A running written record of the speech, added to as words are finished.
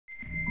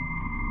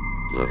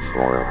The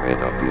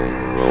formidable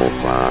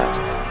robot.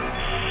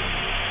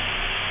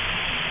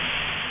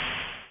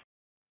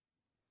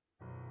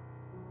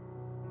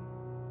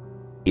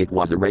 It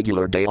was a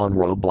regular day on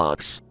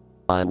Roblox.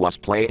 I was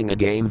playing a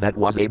game that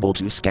was able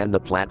to scan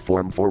the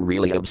platform for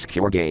really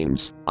obscure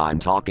games. I'm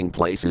talking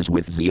places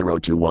with 0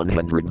 to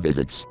 100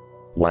 visits.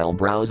 While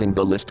browsing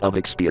the list of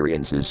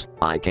experiences,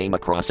 I came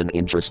across an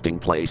interesting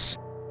place.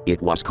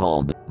 It was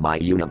called My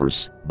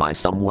Universe by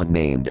someone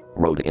named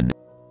Roedyn.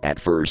 At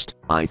first,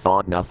 I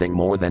thought nothing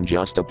more than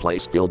just a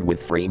place filled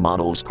with free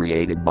models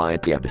created by a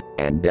kid,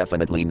 and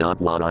definitely not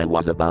what I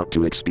was about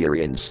to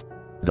experience.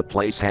 The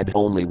place had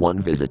only one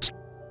visit.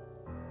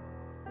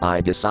 I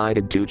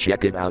decided to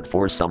check it out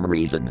for some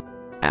reason.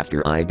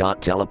 After I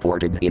got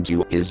teleported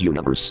into his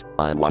universe,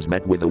 I was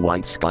met with a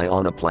white sky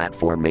on a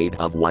platform made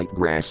of white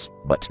grass,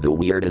 but the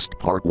weirdest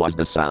part was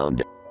the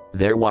sound.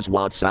 There was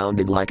what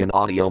sounded like an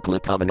audio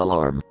clip of an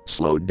alarm,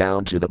 slowed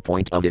down to the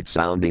point of it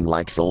sounding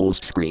like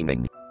souls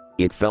screaming.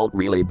 It felt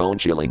really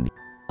bone-chilling.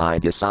 I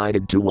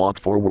decided to walk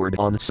forward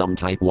on some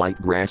tight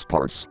white grass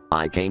parts.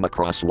 I came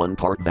across one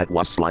part that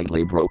was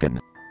slightly broken.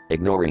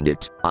 Ignoring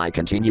it, I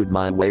continued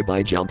my way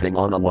by jumping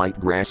on a white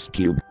grass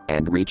cube,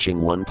 and reaching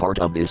one part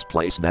of this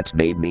place that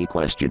made me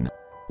question.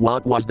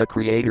 What was the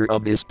creator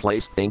of this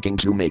place thinking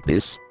to make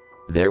this?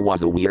 There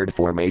was a weird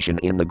formation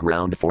in the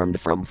ground formed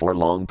from 4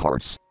 long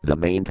parts, the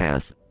main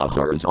path, a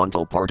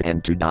horizontal part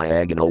and 2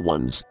 diagonal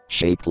ones,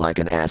 shaped like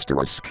an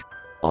asterisk.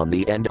 On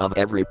the end of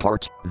every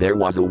part, there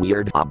was a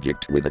weird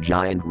object with a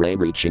giant ray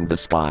reaching the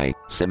sky,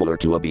 similar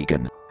to a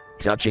beacon.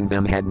 Touching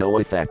them had no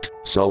effect,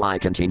 so I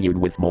continued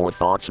with more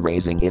thoughts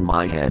racing in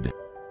my head.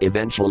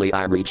 Eventually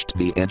I reached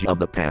the edge of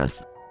the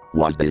path.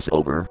 Was this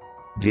over?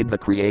 Did the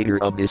creator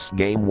of this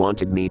game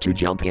wanted me to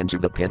jump into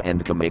the pit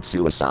and commit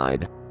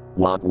suicide?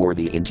 What were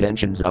the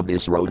intentions of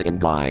this Roedyn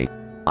guy?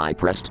 I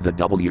pressed the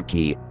W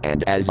key,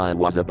 and as I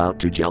was about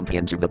to jump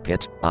into the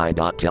pit, I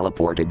got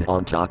teleported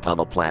on top of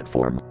a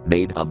platform,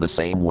 made of the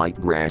same white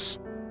grass.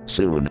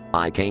 Soon,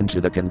 I came to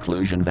the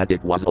conclusion that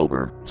it was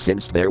over,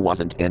 since there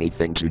wasn't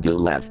anything to do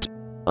left.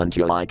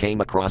 Until I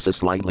came across a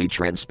slightly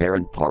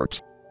transparent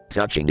part.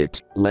 Touching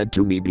it led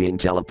to me being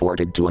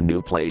teleported to a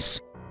new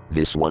place.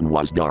 This one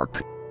was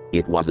dark.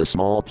 It was a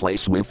small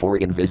place with 4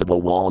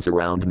 invisible walls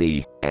around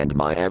me, and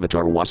my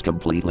avatar was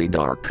completely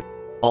dark.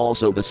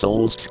 Also, the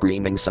souls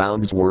screaming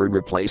sounds were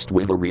replaced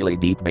with a really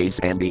deep bass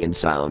ambient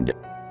sound.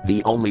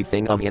 The only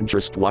thing of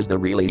interest was the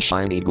really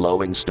shiny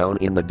glowing stone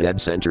in the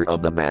dead center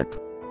of the map.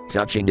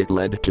 Touching it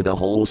led to the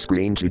whole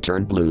screen to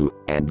turn blue,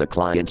 and the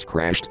client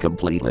crashed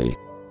completely.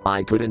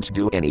 I couldn't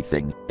do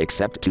anything,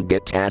 except to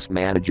get Task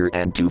Manager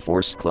and to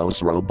force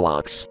close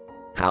Roblox.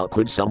 How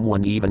could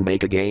someone even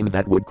make a game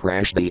that would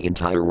crash the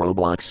entire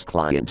Roblox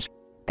client?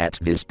 At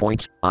this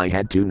point, I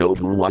had to know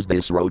who was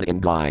this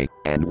Roedyn guy,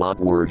 and what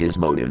were his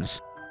motives.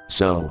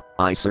 So,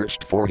 I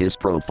searched for his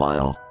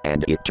profile,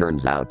 and it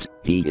turns out,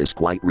 he is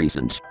quite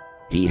recent.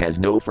 He has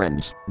no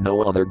friends,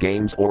 no other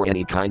games or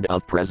any kind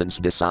of presence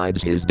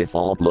besides his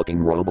default-looking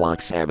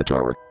Roblox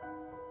avatar.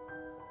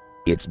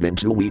 It's been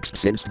 2 weeks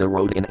since the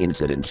Roedyn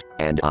incident,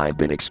 and I've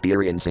been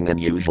experiencing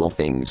unusual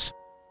things.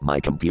 My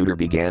computer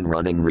began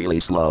running really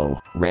slow,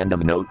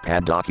 random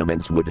notepad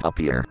documents would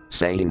appear,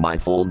 saying my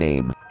full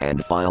name,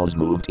 and files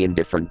moved in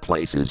different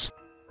places.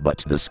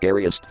 But the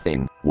scariest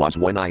thing was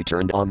when I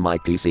turned on my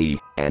PC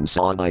and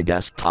saw my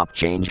desktop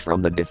change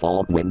from the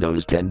default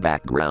Windows 10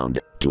 background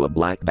to a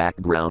black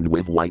background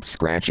with white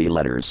scratchy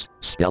letters,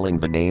 spelling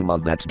the name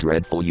of that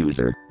dreadful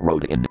user,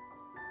 Roedyn.